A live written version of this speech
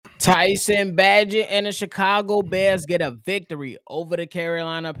Tyson, Bagent, and the Chicago Bears get a victory over the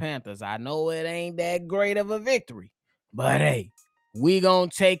Carolina Panthers. I know it ain't that great of a victory, but hey, we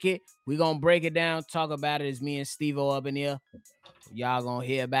gonna take it. We gonna break it down, talk about it. It's me and Steve-O up in here. Y'all gonna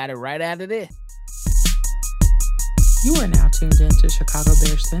hear about it right after this. You are now tuned in to Chicago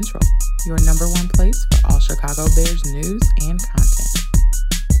Bears Central, your number one place for all Chicago Bears news and content.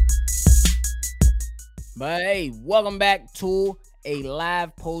 But hey, welcome back to a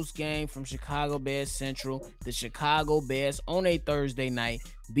live post game from Chicago Bears Central. The Chicago Bears on a Thursday night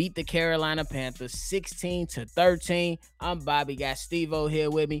beat the Carolina Panthers 16-13. I'm Bobby. Got Steve-O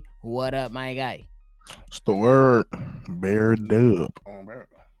here with me. What up, my guy? It's the word bear dub.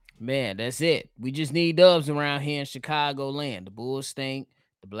 Man, that's it. We just need dubs around here in Chicago land. The Bulls stink.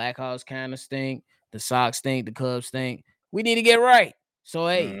 The Blackhawks kind of stink. The Sox stink. The Cubs stink. We need to get right. So,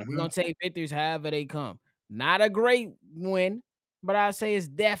 hey, we're going to take victories however they come. Not a great win, but I say it's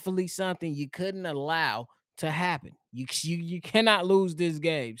definitely something you couldn't allow to happen. You cannot lose this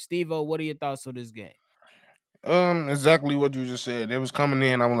game. Steve-O, what are your thoughts on this game? Exactly what you just said. It was coming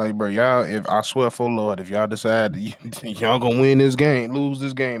in. I'm like, bro, y'all. If I swear for Lord, if y'all decide y'all gonna win this game, lose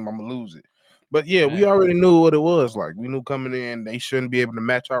this game, I'm gonna lose it. But yeah, we Right. already knew what it was like. We knew coming in they shouldn't be able to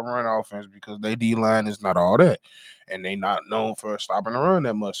match our run offense because they D line is not all that, and they not known for stopping the run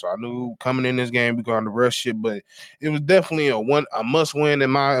that much. So I knew coming in this game we going to rush shit, but it was definitely a must win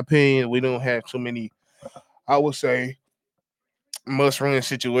in my opinion. We don't have too many, I would say, must win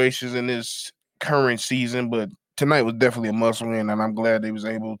situations in this current season, but tonight was definitely a must win, and I'm glad they was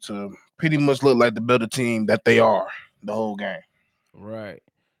able to pretty much look like the better team that they are the whole game. Right.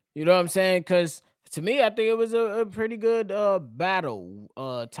 You know what I'm saying? Because to me, I think it was a pretty good battle.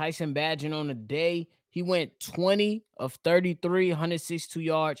 Tyson Bagent on the day, he went 20 of 33, 162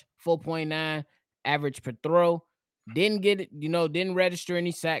 yards, 4.9 average per throw. Didn't get it, didn't register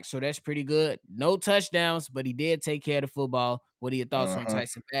any sacks, so that's pretty good. No touchdowns, but he did take care of the football. What are your thoughts on Uh-huh.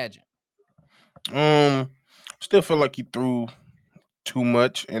 Tyson Bagent? Um, Still feel like he threw too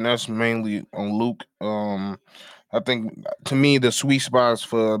much, and that's mainly on Luke. I think to me the sweet spots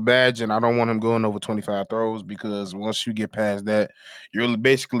for Badge, and I don't want him going over 25 throws because once you get past that, you're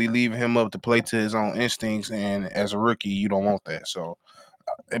basically leaving him up to play to his own instincts, and as a rookie, you don't want that. So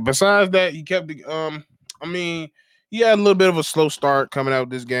and besides that, he kept the I mean, he had a little bit of a slow start coming out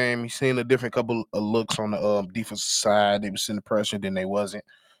this game. He's seen a different couple of looks on the defensive side. They was in the pressure, then they wasn't.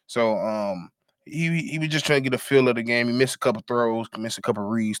 So he was just trying to get a feel of the game. He missed a couple throws, missed a couple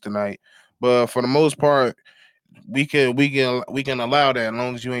reads tonight. But for the most part, we can allow that as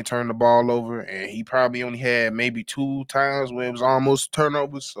long as you ain't turning the ball over. And he probably only had maybe two times where it was almost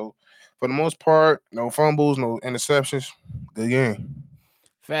turnovers. So for the most part, no fumbles, no interceptions. Good game.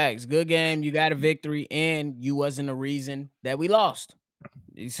 Facts. Good game. You got a victory, and you wasn't a reason that we lost.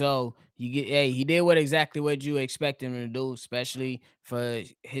 So he did exactly what you expect him to do, especially for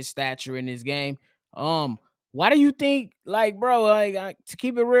his stature in this game. Um, why do you think, like, bro, to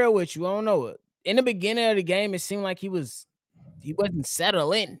keep it real with you, I don't know. In the beginning of the game, it seemed like he wasn't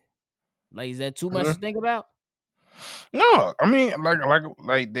settling. Like, is that too much to think about? No, I mean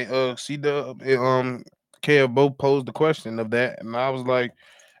like they see the Kev both posed the question of that, and I was like,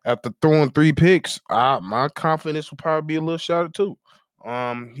 after throwing three picks, my confidence would probably be a little shot too.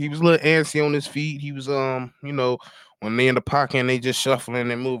 He was a little antsy on his feet. He was when they in the pocket and they just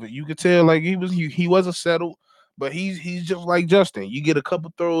shuffling and moving, you could tell like he wasn't settled. But he's just like Justin. You get a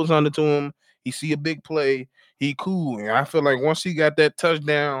couple throws under to him, he see a big play, he cool, and I feel like once he got that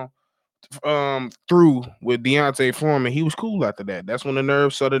touchdown through with Deontay Foreman, he was cool after that. That's when the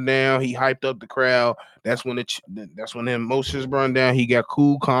nerves settled down. He hyped up the crowd. That's when the emotions burned down. He got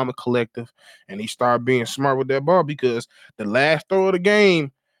cool, calm, and collective, and he started being smart with that ball because the last throw of the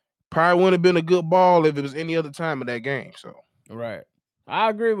game probably wouldn't have been a good ball if it was any other time of that game. So Right. I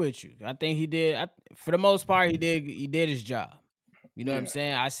agree with you. I think he did. For the most part, he did his job. You know what I'm yeah,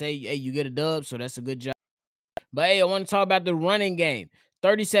 saying? I say, hey, you get a dub, so that's a good job. But hey, I want to talk about the running game.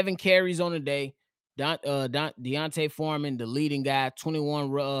 37 carries on the day. Deontay Foreman, the leading guy, 21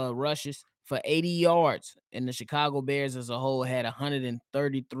 rushes for 80 yards. And the Chicago Bears as a whole had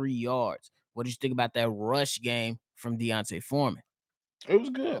 133 yards. What did you think about that rush game from Deontay Foreman? it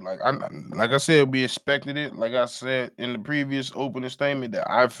was good. Like I said, we expected it. Like I said in the previous opening statement, that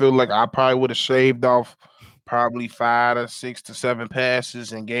I feel like I probably would have shaved off probably 5 to 6 to 7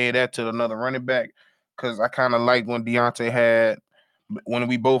 passes and gave that to another running back because I kind of like when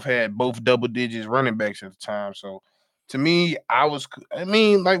we both had both double digits running backs at the time. So to me, I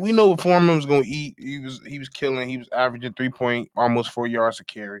mean, like we know what Foreman was gonna eat. He was killing. He was averaging 3 point almost 4 yards a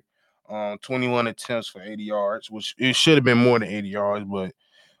carry. 21 attempts for 80 yards, which it should have been more than 80 yards, but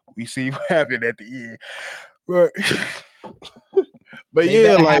we see what happened at the end. But but They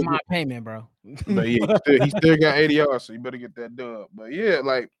yeah, better like have my payment, bro. but yeah, he still got 80 yards, so you better get that dub. But yeah,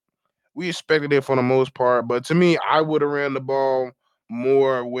 like we expected it for the most part. But to me, I would have ran the ball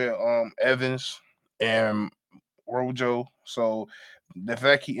more with Evans and Rojo. So the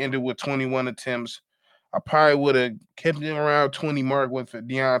fact he ended with 21 attempts, I probably would have kept him around 20 mark with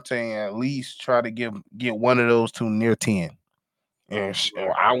Deontay and at least try to get one of those two near 10. And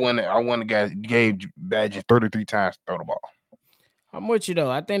Right. I want to gave Badger 33 times to throw the ball. I'm with you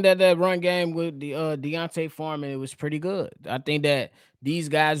though. I think that run game with the Deontay Foreman, it was pretty good. I think that these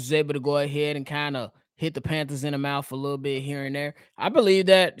guys was able to go ahead and kind of hit the Panthers in the mouth a little bit here and there. I believe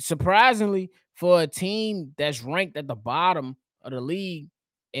that surprisingly for a team that's ranked at the bottom of the league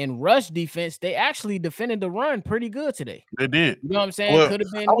in rush defense, they actually defended the run pretty good today. They did. You know what I'm saying? Well, Could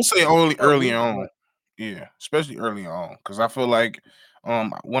have I been would say only a early week, on. but Yeah, especially early on, because I feel like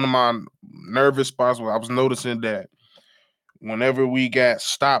one of my nervous spots was I was noticing that whenever we got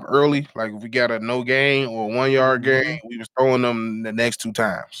stopped early, like if we got a no gain or 1 yard gain, mhm, we was throwing them the next two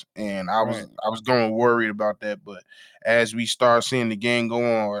times, and I was right. I was going worried about that. But as we start seeing the game go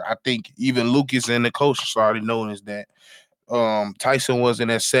on, I think even Lucas and the coach started noticing that Tyson wasn't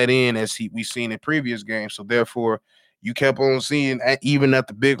as set in as we seen in previous games. So therefore, you kept on seeing even at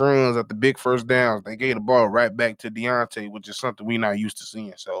the big runs, at the big first downs, they gave the ball right back to Deontay, which is something we not used to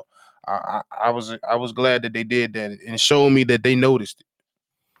seeing. So I was glad that they did that and showed me that they noticed it.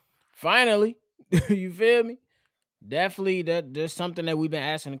 Finally, you feel me? Definitely, that there's something that we've been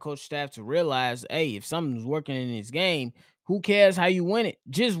asking the coach staff to realize. Hey, if something's working in this game, who cares how you win it?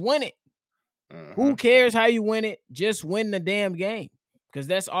 Just win it. Who Hmm. cares how you win it? Just win the damn game. Because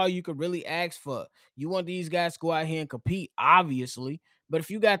that's all you could really ask for. You want these guys to go out here and compete, obviously. But if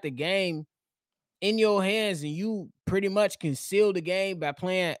you got the game in your hands and you pretty much can seal the game by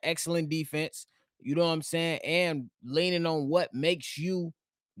playing excellent defense, you know what I'm saying? And leaning on what makes you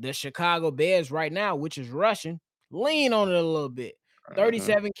the Chicago Bears right now, which is rushing, lean on it a little bit. Hmm.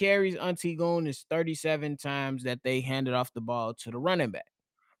 37 carries, Antigone is 37 times that they handed off the ball to the running back.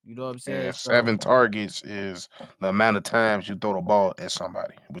 You know what I'm saying? And So 7 targets is the amount of times you throw the ball at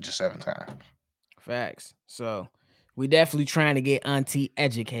somebody, which is 7 times. facts. So we definitely trying to get Auntie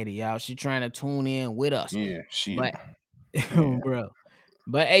educated, y'all. She trying to tune in with us. Yeah, she. But Yeah. bro.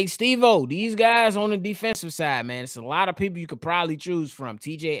 But hey, Steve-O, these guys on the defensive side, man, it's a lot of people you could probably choose from.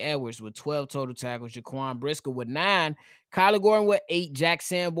 TJ Edwards with 12 total tackles, Jaquan Brisker with 9, Kyler Gordon with 8, Jack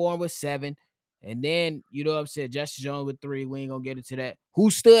Sanborn with 7. And then, you know what I'm saying, Justin Jones with 3. We ain't gonna get into that.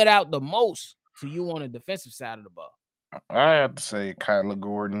 Who stood out the most to you on the defensive side of the ball? I have to say Kyler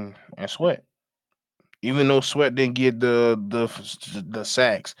Gordon and Sweat. Even though Sweat didn't get the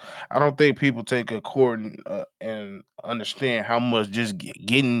sacks, I don't think people take a court and understand how much just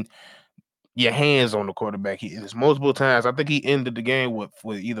getting your hands on the quarterback. He is multiple times. I think he ended the game with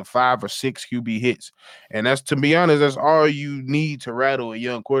either 5 or 6 QB hits, and that's to be honest, that's all you need to rattle a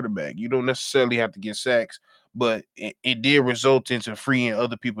young quarterback. You don't necessarily have to get sacks, but it did result into freeing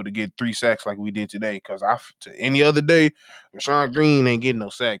other people to get 3 sacks like we did today. Because to any other day, Rashawn Green ain't getting no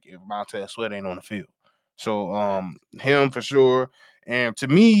sack if Montez Sweat ain't on the field. So him for sure. And to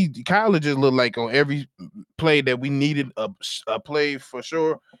me, Kyler just looked like on every play that we needed a play for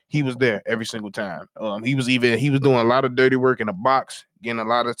sure he was there every single time. He was doing a lot of dirty work in the box, getting a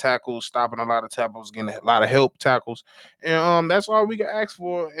lot of tackles, stopping a lot of tackles, getting a lot of help tackles, and that's all we can ask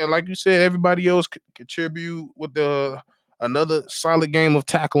for. And like you said, everybody else could contribute with the another solid game of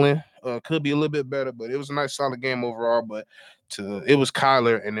tackling. Could be a little bit better, but it was a nice solid game overall. But it was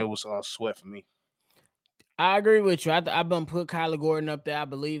Kyler and it was Sweat for me. I agree with you. I've been put Kyler Gordon up there. I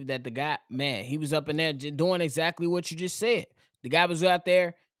believe that the guy, man, he was up in there doing exactly what you just said. The guy was out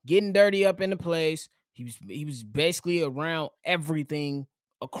there getting dirty up in the place. He was basically around everything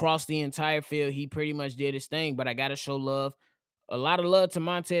across the entire field. He pretty much did his thing. But I gotta show love, a lot of love to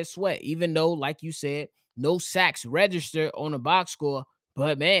Montez Sweat, even though, like you said, no sacks registered on the box score.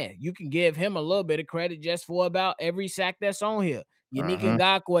 But man, you can give him a little bit of credit just for about every sack that's on here. Unique Hmm.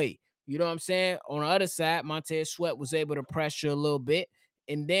 Ngakwe, you know what I'm saying? On the other side, Montez Sweat was able to pressure a little bit.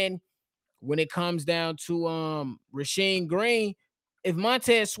 And then when it comes down to Rasheem Green, if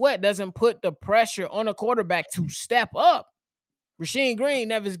Montez Sweat doesn't put the pressure on a quarterback to step up, Rasheem Green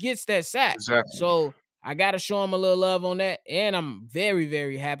never gets that sack. Exactly. So I got to show him a little love on that. And I'm very,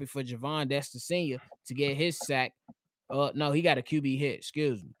 very happy for Javon Desta Sr. to get his sack. No, he got a QB hit,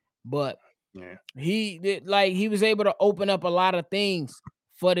 excuse me. But Yeah. he did, like, he was able to open up a lot of things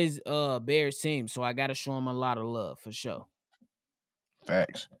for this Bears team. So I got to show him a lot of love for sure.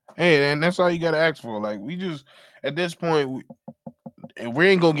 Facts. Hey, and that's all you gotta ask for. Like we just at this point, if we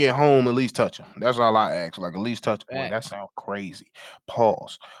ain't gonna get home, at least touch him. That's all I ask. Like at least touch. Boy, that Facts. sounds crazy.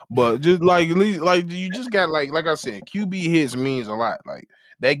 Pause. But just like at least like you just got like I said, QB hits means a lot. Like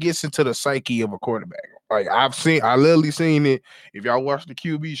that gets into the psyche of a quarterback. Like I literally seen it. If y'all watch the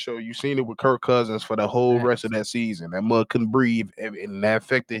QB show, you seen it with Kirk Cousins for the whole rest of Facts. that season. That mud couldn't breathe, and that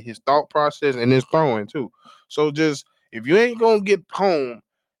affected his thought process and his throwing too. So just if you ain't gonna get home,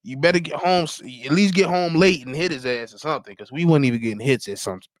 you better get home. At least get home late and hit his ass or something, because we weren't even getting hits at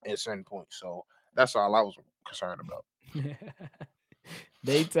certain points. So that's all I was concerned about.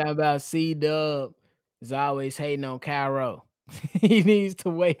 They talk about C Dub is always hating on Cairo. He needs to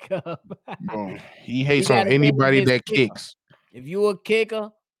wake up. Bro, he He hates got on a thing anybody against that kicker. kicks. If you a kicker,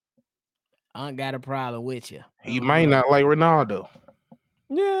 I ain't got a problem with you. He might not like Ronaldo.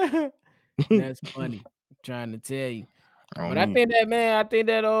 Yeah, that's funny. I'm trying to tell you, On but I me. think that man. I think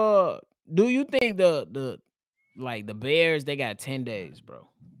that do you think the like the Bears they got 10 days, bro,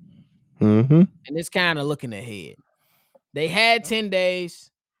 Mm-hmm. and it's kind of looking ahead. They had 10 days.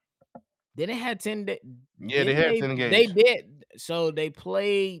 Did they had 10 days? Yeah, they Didn't had they? 10 They games. did. So they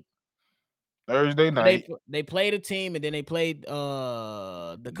played. Thursday So night, they played a team and then they played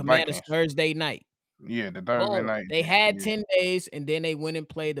the Commanders Vikings. Thursday night. Yeah, the Thursday Boom. night They game. had Yeah. 10 days and then they went and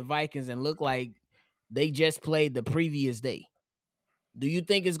played the Vikings and looked like they just played the previous day. Do you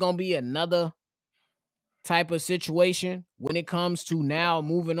think it's gonna be another type of situation when it comes to now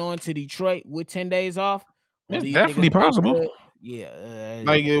moving on to Detroit with 10 days off? Or It's do you think it's definitely gonna be possible. good? Yeah.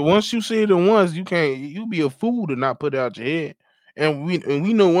 Like once you see it at once, you can't. You be a fool to not put it out your head. And we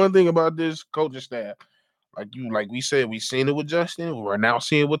know one thing about this coaching staff. Like we said, we seen it with Justin. We're now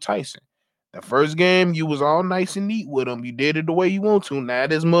seeing it with Tyson. The first game, you was all nice and neat with him. You did it the way you want to. Now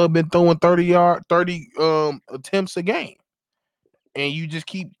this mud been throwing 30 attempts a game, and you just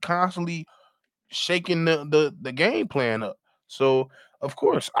keep constantly shaking the game plan up. So of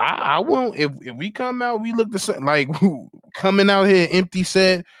course, I won't. If we come out, we look the same. Like coming out here empty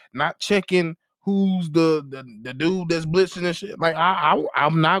set, not checking who's the dude that's blitzing and shit. Like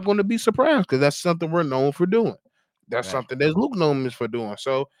I'm not going to be surprised, because that's something we're known for doing. That's Right. something that Luke known is for doing.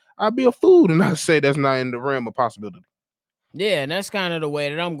 So I'd be a fool to not say that's not in the realm of possibility. Yeah, and that's kind of the way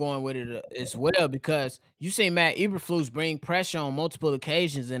that I'm going with it as well, because you see Matt Eberflus bring pressure on multiple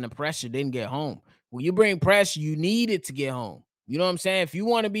occasions and the pressure didn't get home. When you bring pressure, you need it to get home. You know what I'm saying? If you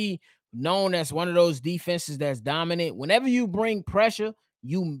want to be known as one of those defenses that's dominant, whenever you bring pressure,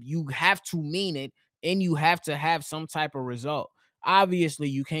 you have to mean it and you have to have some type of result. Obviously,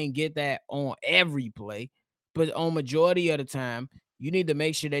 you can't get that on every play, but on majority of the time, you need to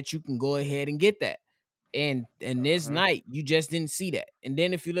make sure that you can go ahead and get that. And this Mhm. night, you just didn't see that. And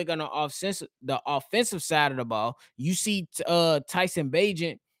then if you look on the offensive side of the ball, you see Tyson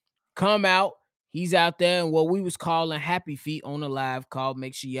Bagent come out. He's out there and what we was calling happy feet on the live call.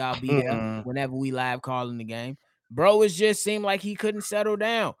 Make sure y'all be there whenever we live calling the game. Bro, it just seemed like he couldn't settle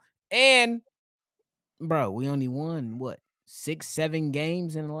down. And bro, we only won what 6, 7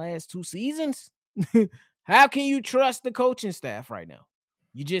 games in the last 2 seasons. How can you trust the coaching staff right now?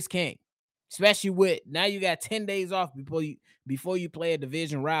 You just can't. Especially with now you got 10 days off before you play a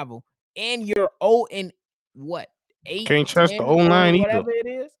division rival, and you're 0 and what eight, Can't trust the 10, O line or either, whatever it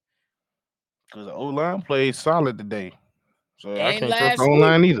is. because the O line played solid today. So I And can't trust the last O week.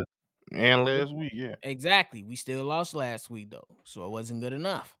 line either. And But last week, yeah. exactly. We still lost last week though. So it wasn't good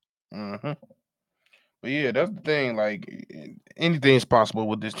enough. Hmm. But yeah, that's the thing. Like anything's possible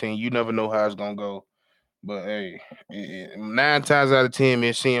with this team. You never know how it's gonna go. But hey, 9 times out of 10,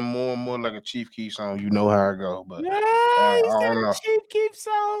 man, seeing more and more like a Chief Key song. You know how it go. But Yeah, I he's got don't a know. Chief Keef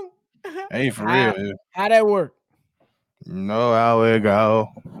song. Hey, for real, how yeah. how that work? You know how it go.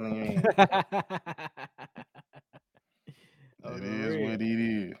 Mm, Oh, it for is real. what it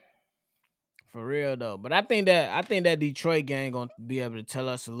is. For real though. But I think that Detroit gang gonna be able to tell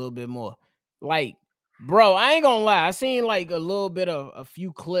us a little bit more. Like, bro, I ain't gonna lie. I seen like a little bit of a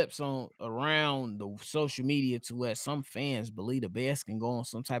few clips on around the social media to where some fans believe the Bears can go on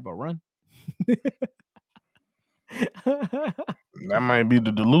some type of run. That might be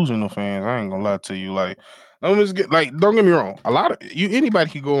the delusional fans. I ain't gonna lie to you. Like, I'm just get like. Don't get me wrong. A lot of you, anybody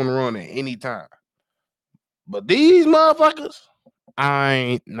can go on the run at any time. But these motherfuckers, I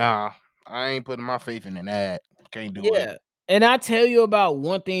ain't nah. I ain't putting my faith in that. Can't do it. Yeah. And I tell you about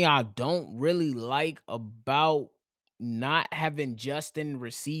one thing I don't really like about not having Justin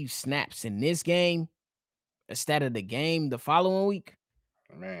receive snaps in this game instead of the game the following week.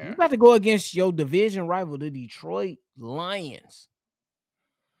 You Man. about to go against your division rival, the Detroit Lions.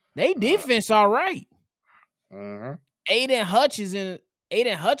 They defense all right. Mm-hmm. Aiden Hutchinson,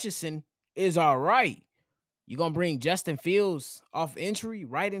 Aiden Hutchinson is all right. You gonna bring Justin Fields off injury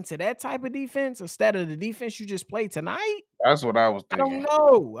right into that type of defense instead of the defense you just played tonight? That's what I was I don't thinking.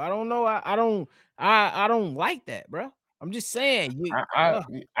 know. I don't know. I don't like that, bro. I'm just saying. You, I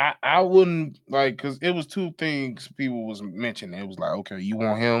I I wouldn't like because it was two things people was mentioning. It was like, okay, you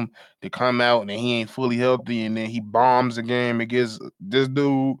want him to come out and then he ain't fully healthy, and then he bombs a game against this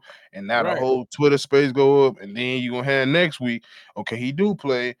dude, and now the right, whole Twitter space go up, and then you gonna have next week, okay, he do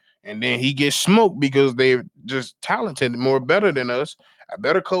play, and then he gets smoked because they're just talented, more better than us, a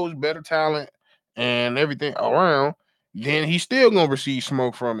better coach, better talent, and everything around. Then he's still gonna receive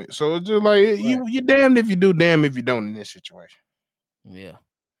smoke from it. So it's just like right. you damned if you do, damn if you don't in this situation. Yeah.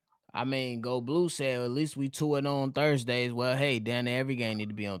 I mean, Go Blue said at least we 2-0 on Thursdays. Well, hey, damn, every game need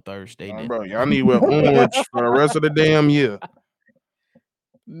to be on Thursday then. Bro, y'all need to wear orange for the rest of the damn year.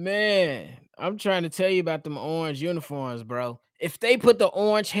 Man, I'm trying to tell you about them orange uniforms, bro. If they put the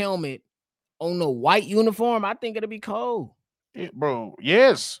orange helmet on the white uniform, I think it'll be cold. Bro,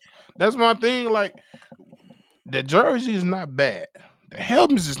 yes. That's my thing. Like, the jersey is not bad. The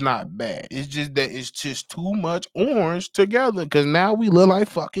helmets is not bad. It's just that it's just too much orange together because now we look like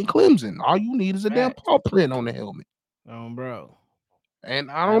fucking Clemson. All you need is a damn Facts. paw print on the helmet. Bro.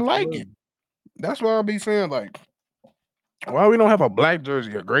 And I don't like it. Absolutely. That's why I be saying, like, why we don't have a black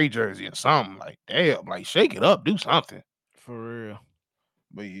jersey, a gray jersey, or something? Like, damn, like, shake it up, do something. For real.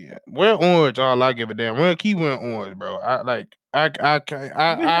 But yeah, wear orange. All I give a damn. Keep wearing orange, bro. I like. I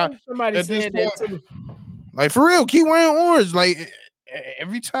can't. Somebody At this said that point, too. like for real, keep wearing orange. Like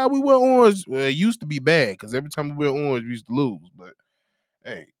every time we wear orange, it used to be bad because every time we wear orange, we used to lose. But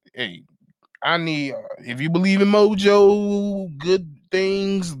hey, I need. If you believe in mojo, good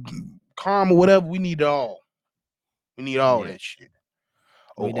things, karma, whatever, we need it all. We need all Yeah, that shit.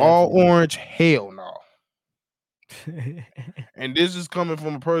 Oh, we all definitely orange? Hell no. do. And this is coming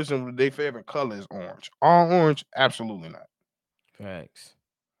from a person with their favorite color is orange. All orange? Absolutely not. Facts.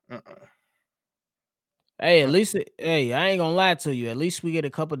 Uh-uh. Hey, at least hey, I ain't gonna lie to you. At least we get a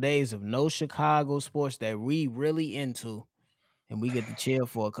couple days of no Chicago sports that we really into, and we get to chill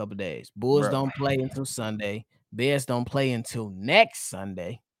for a couple days. Bulls Bro, don't play until Sunday. Bears don't play until next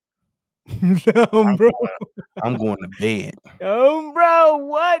Sunday. I'm Bro. going. I'm going to bed. Bro,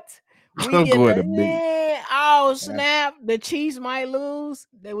 what? We I'm get going the to bed. oh Man. snap. The Chiefs might lose.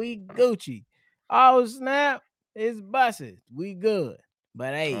 That we Gucci. Oh snap. It's busted. We good.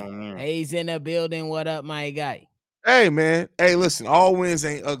 But hey, Mm. Hayes in the building. What up, my guy? Hey man, hey listen, all wins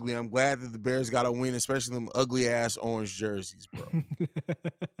ain't ugly. I'm glad that the Bears got a win, especially them ugly ass orange jerseys, bro.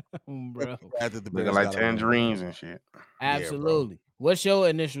 Bro. Glad that the Looking Bears like got a win. tangerines and shit. Yeah, bro. Absolutely. What's your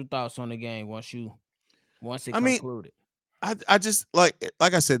initial thoughts on the game once it I mean, concluded? I just like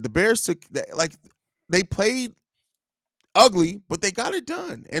I said, the Bears took like they played ugly, but they got it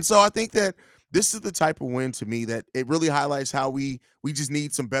done. And so I think that this is the type of win to me that it really highlights how we just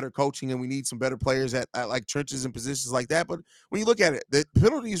need some better coaching and we need some better players at like trenches and positions like that. But when you look at it, the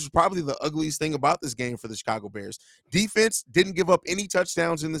penalties was probably the ugliest thing about this game for the Chicago Bears. Defense didn't give up any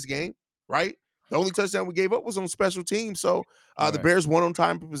touchdowns in this game, right? The only touchdown we gave up was on special teams. So the Right. Bears won on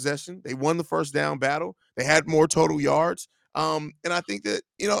time of possession. They won the first down battle. They had more total yards. And I think that,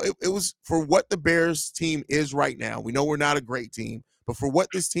 it was for what the Bears team is right now. We know we're not a great team, but for what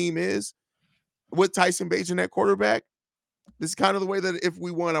this team is, with Tyson Bagent at quarterback, this is kind of the way that if we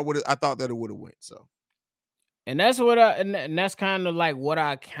won, I thought that it would have went. So And that's what and that's kind of like what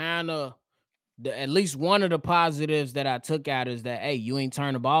I kind of at least one of the positives that I took out is that hey, you ain't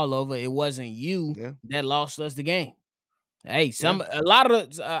turn the ball over. It wasn't you yeah, that lost us the game. Hey, yeah, a lot of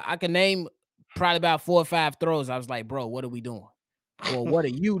I can name probably about 4 or 5 throws. I was like, bro, what are we doing? Or what are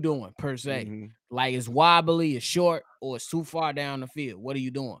you doing per se? mm-hmm. Like it's wobbly, it's short, or it's too far down the field. What are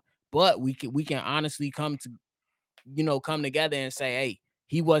you doing? But we can honestly come together and say, hey,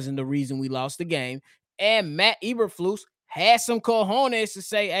 he wasn't the reason we lost the game. And Matt Eberflus had some cojones to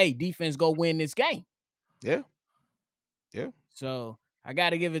say, hey, defense go win this game. yeah, yeah. So I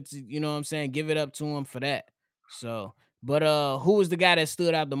gotta give it to, what I'm saying, give it up to him for that. So, but who was the guy that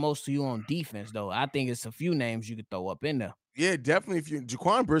stood out the most to you on defense though? I think it's a few names you could throw up in there. Yeah, definitely. If you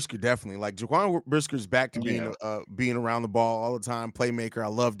Jaquan Brisker, definitely like Jaquan Brisker's back to Yeah. being around the ball all the time, playmaker. I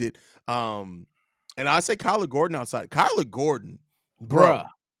loved it. And I say Kyler Gordon outside. Kyler Gordon, bro, Bruh.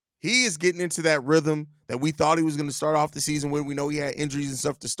 he is getting into that rhythm that we thought he was going to start off the season when we know he had injuries and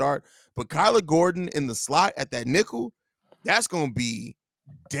stuff to start. But Kyler Gordon in the slot at that nickel, that's going to be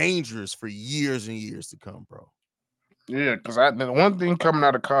dangerous for years and years to come, bro. Yeah, because the one thing coming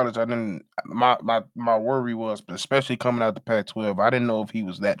out of college, I didn't my worry was, especially coming out the Pac-12, I didn't know if he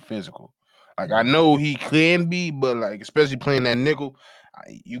was that physical. Like I know he can be, but like especially playing that nickel,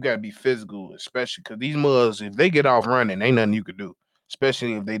 you gotta be physical, especially because these mugs, if they get off running, ain't nothing you could do.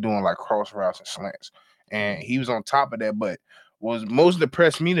 Especially if they doing like cross routes and slants. And he was on top of that, but was most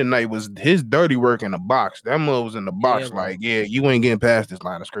impressed me tonight was his dirty work in the box. That mug was in the Yeah, box, bro. like, yeah, you ain't getting past this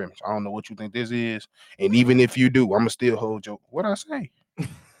line of scrimmage. I don't know what you think this is, and even if you do, I'ma still hold your what I say.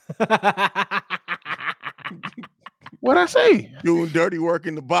 What I say? Doing dirty work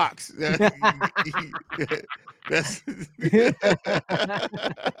in the box. That's.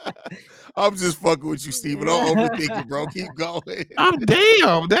 I'm just fucking with you, Steven. Don't overthink it, bro. Keep going. Oh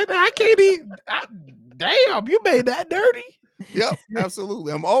damn! That I can't even. Damn, you made that dirty. Yep,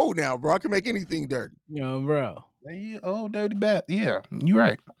 absolutely. I'm old now, bro. I can make anything dirty. Yo, bro. Yeah, oh, dirty bat. Yeah, you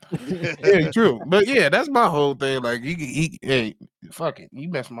right. Yeah, true. But yeah, that's my whole thing. Like, hey, fuck it. You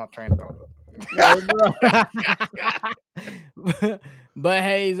messed my train of thought up. Yo, bro. But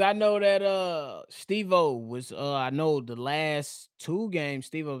Hayes, I know that Steve-O was I know the last two games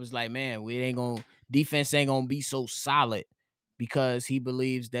Steve-O was like, man, defense ain't gonna be so solid because he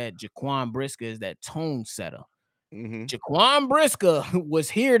believes that Jaquan Brisker is that tone setter. Mhm. Jaquan Brisker was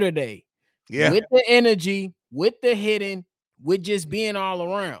here today Yeah. with the energy, with the hitting, with just being all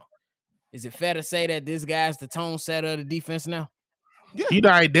around. Is it fair to say that this guy's the tone setter of the defense now? Yeah. He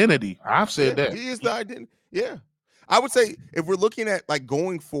the identity. I've said Yeah, that. he is the identity. Yeah. I would say if we're looking at like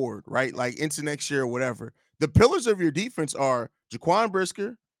going forward, right? Like into next year or whatever, the pillars of your defense are Jaquan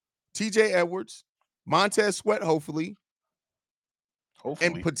Brisker, TJ Edwards, Montez Sweat, hopefully, and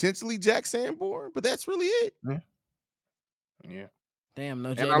Hopefully. potentially Jack Sanborn. But that's really it. Yeah. Damn, no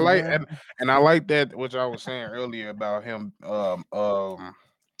And I Jalen like Johnson. and I like that which I was saying earlier about him What'd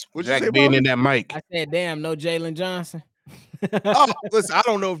you Jack say, being Bobby? in that mic. I said, damn, no Jalen Johnson. Oh, listen, I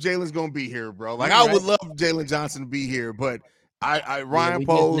don't know if Jalen's gonna be here, bro. Like, You I would right. love Jalen Johnson to be here, but I Yeah, Ryan we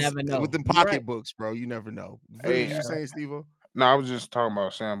just Poles never with know. them You right. pocketbooks, bro. You never know. What Hey, was you So, saying, Steve-O? no, I was just talking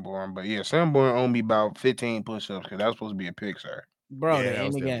about Sanborn, but yeah, Sanborn owned me about 15 push-ups because that was supposed to be a pick, sir. bro, Yeah, they that in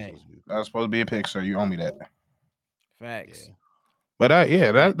was the definitely game. supposed to be. That was supposed to be a pick, sir. You owe me that. Facts. Yeah.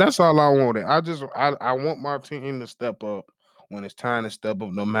 But that's all I wanted. I want my team to step up when it's time to step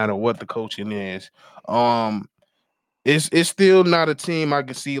up, no matter what the coaching is. Um, it's still not a team I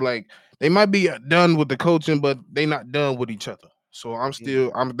can see like they might be done with the coaching, but they not done with each other. So I'm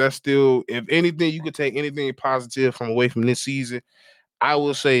that's still if anything you could take anything positive from away from this season, I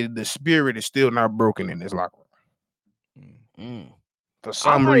will say the spirit is still not broken in this locker room Mm. for I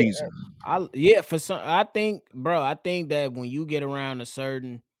some like reason. for some I think, bro, I think that when you get around a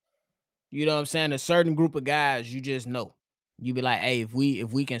certain, you know what I'm saying, a certain group of guys, you just know. You be like, hey, if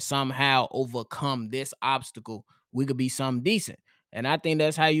we can somehow overcome this obstacle, we could be something decent. And I think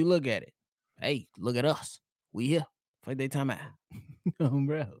that's how you look at it. Hey, look at us. We here. Fuck they time out. Bro.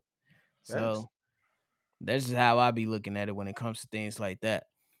 Thanks. So that's just how I be looking at it when it comes to things like that.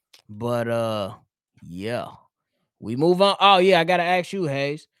 But yeah. We move on. Oh, yeah, I gotta ask you,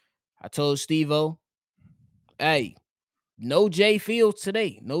 Hayes. I told Steve-O, hey, no Jay Fields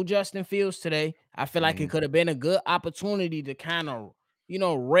today, no Justin Fields today. I feel like it could have been a good opportunity to kind of,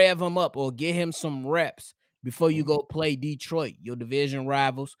 rev him up or get him some reps before you go play Detroit, your division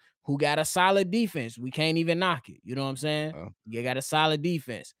rivals, who got a solid defense. We can't even knock it. You know what I'm saying? You got a solid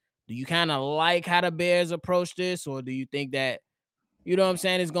defense. Do you kind of like how the Bears approach this, or do you think that, you know what I'm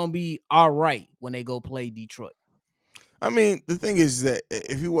saying, it's gonna be all right when they go play Detroit? I mean, the thing is that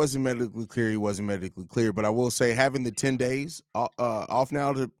if he wasn't medically clear, he wasn't medically clear. But I will say, having the 10 days off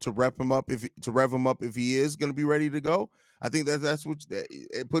now to rep him up, to rev him up if he is going to be ready to go, I think that's what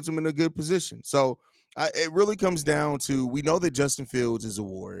it puts him in a good position. So it really comes down to, we know that Justin Fields is a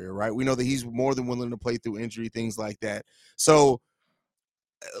warrior, right? We know that he's more than willing to play through injury, things like that. So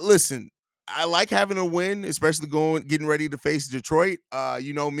listen, I like having a win, especially getting ready to face Detroit.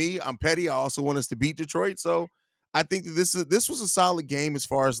 You know me, I'm petty. I also want us to beat Detroit. So I think that this was a solid game as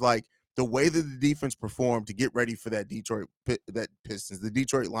far as like the way that the defense performed to get ready for that the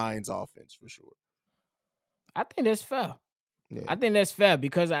Detroit Lions offense for sure. I think that's fair. Yeah. I think that's fair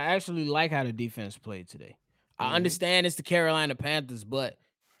because I actually like how the defense played today. I Mhm. understand it's the Carolina Panthers, but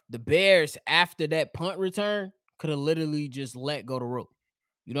the Bears, after that punt return, could have literally just let go the rope.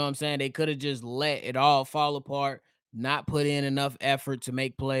 You know what I'm saying? They could have just let it all fall apart, not put in enough effort to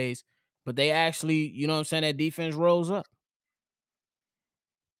make plays, but they actually, you know what I'm saying, that defense rolls up.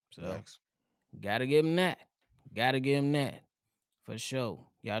 So, Thanks. gotta give them that. Gotta give them that. For sure.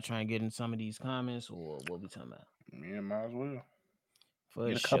 Y'all trying to get in some of these comments or what we talking about? Yeah, might as well For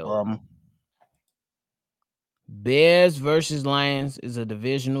get a couple sure. of them. Bears versus Lions is a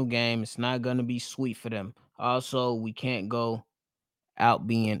divisional game. It's not going to be sweet for them. Also, we can't go out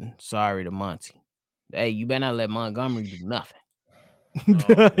being sorry to Monty. Hey, you better not let Montgomery do nothing.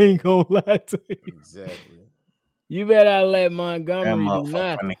 I ain't gonna lie to you. Exactly. You better let That Montgomery do motherfucker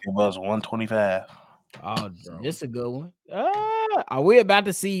nothing. finna give us 125. Oh, Bro. this a good one. Are we about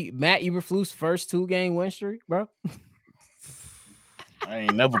to see Matt Eberflus' first 2-game win streak, bro? I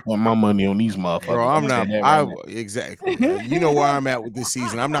ain't never put my money on these motherfuckers. Bro, I'm I not. say that right now. Exactly. You know where I'm at with this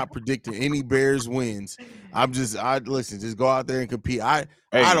season. I'm not predicting any Bears wins. I listen. Just go out there and compete. I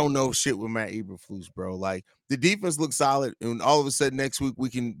Hey, don't know shit with Matt Eberflus, bro. Like the defense looks solid, and all of a sudden next week we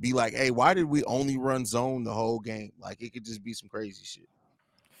can be like, hey, why did we only run zone the whole game? Like it could just be some crazy shit.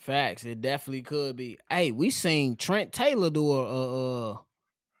 Facts. It definitely could be. Hey, we seen Trent Taylor do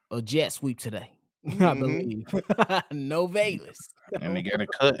a jet sweep today. I Mhm. believe. No Vegas. and they got a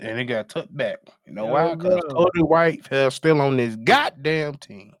cut and they got tucked back. You know Oh, why? Because bro. Cody White fell still on this goddamn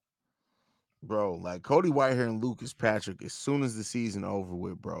team. Bro, like Cody Whitehair and Lucas Patrick, as soon as the season over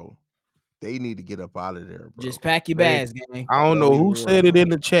with, bro, they need to get up out of there, bro. Just pack your They, bags, gang. I don't know Don't who even worry said it about in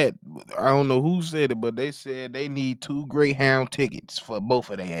the chat. I don't know who said it, but they said they need 2 Greyhound tickets for both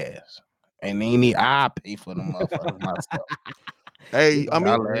of their ass. And they need I pay for them motherfuckers myself. Hey, I mean,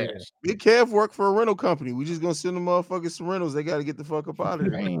 Y'all ass. Big Kev work for a rental company. We just gonna send them motherfuckers some rentals. They gotta get the fuck up out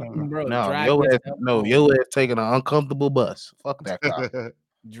of there. Damn. Bro, No, drive yourself home. your ass taking an uncomfortable bus. Fuck that car.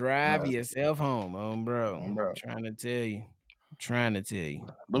 Drive No, yourself home, bro. bro. Trying to tell you. Trying to tell you.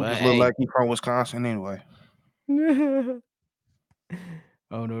 But Lucas look like he from Wisconsin anyway. on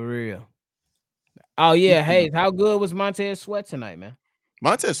the real. Oh yeah, hey, how good was Montez Sweat tonight, man?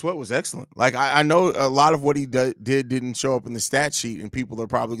 Montez Sweat was excellent. Like I know a lot of what he did didn't show up in the stat sheet, and people are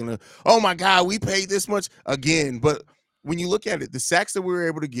probably gonna, oh my god, we paid this much again. But when you look at it, the sacks that we were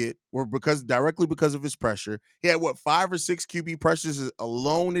able to get were directly because of his pressure. He had 5 or 6 QB pressures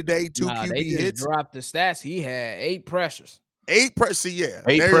alone today, 2 Nah, they QB just hits, dropped the stats. He had 8 pressures. 8 pressures. Yeah,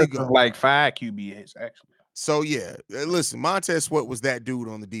 8 there you go. like 5 QB hits actually. So yeah, listen, Montez Sweat was that dude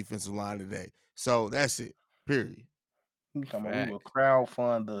on the defensive line today. So that's it. Period. We will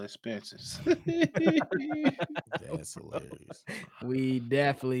crowdfund the expenses. That's hilarious. We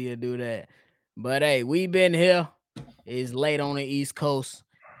definitely do that. But hey, we been here. It's late on the East Coast.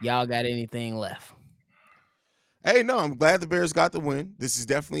 Y'all got anything left? Hey, no, I'm glad the Bears got the win. This is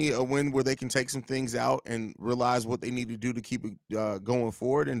definitely a win where they can take some things out and realize what they need to do to keep it going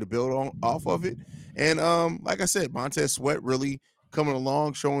forward and to build off of it. And like I said, Montez Sweat really coming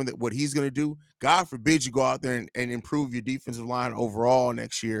along, showing that what he's going to do. God forbid you go out there and improve your defensive line overall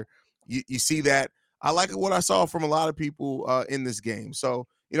next year. You see that. I like what I saw from a lot of people in this game. So,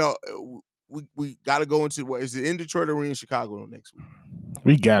 we got to go into what is it in Detroit or we in Chicago next week?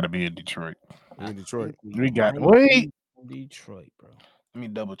 We got to be in Detroit. We're in Detroit. We got might wait. be Detroit, bro. Let me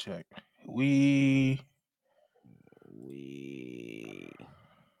double check. We in Detroit.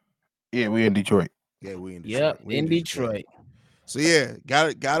 Yeah, we in Detroit. Yep, We in Detroit. So yeah,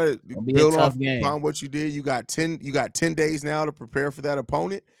 gotta be a build tough off game. upon what you did. You got 10 days now to prepare for that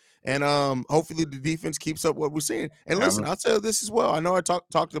opponent. And hopefully the defense keeps up what we're seeing. And listen, I'll tell you this as well. I know I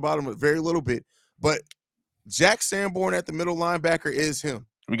talked about him a very little bit, but Jack Sanborn at the middle linebacker is him.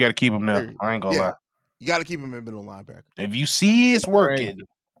 We got to keep him there. I ain't gonna lie. You got to keep him in middle linebacker. If you see it's working,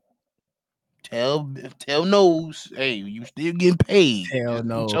 tell Nose, hey, you still getting paid. Tell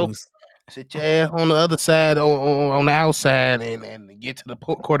Nose. Sit your ass on the other side, on the outside, and get to the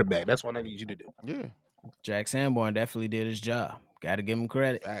quarterback. That's what I need you to do. Yeah. Jack Sanborn definitely did his job. Got to give him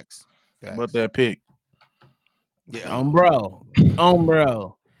credit. Facts. But that pick. Yeah. On bro.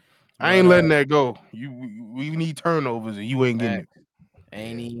 I ain't letting that go. We need turnovers, and you ain't getting it.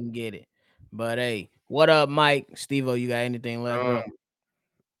 Ain't even get it. But hey, what up, Mike? Steve-O, you got anything left, bro?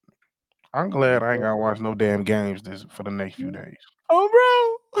 I'm glad I ain't gotta watch no damn games for the next few days. Oh,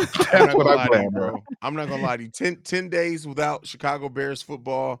 bro. That's what I'm glad, bro. I'm not gonna lie to you. 10 days without Chicago Bears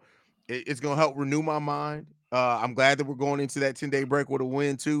football, it's gonna help renew my mind. I'm glad that we're going into that 10-day break with a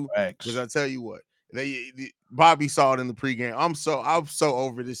win too. Because I tell you what, Bobby saw it in the pregame. I'm so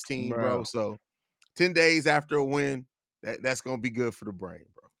over this team, bro. So 10 days after a win, that's gonna be good for the brain,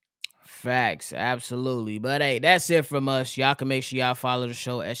 bro. Facts, absolutely. But hey, that's it from us. Y'all can make sure y'all follow the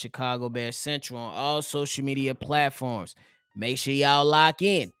show at Chicago Bears Central on all social media platforms. Make sure y'all lock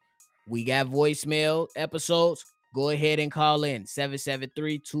in. We got voicemail episodes. Go ahead and call in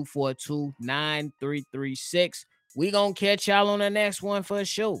 773-242-9336. We gonna catch y'all on the next one for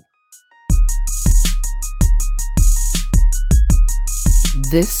sure.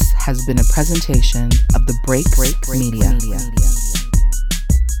 This has been a presentation of the Break Media.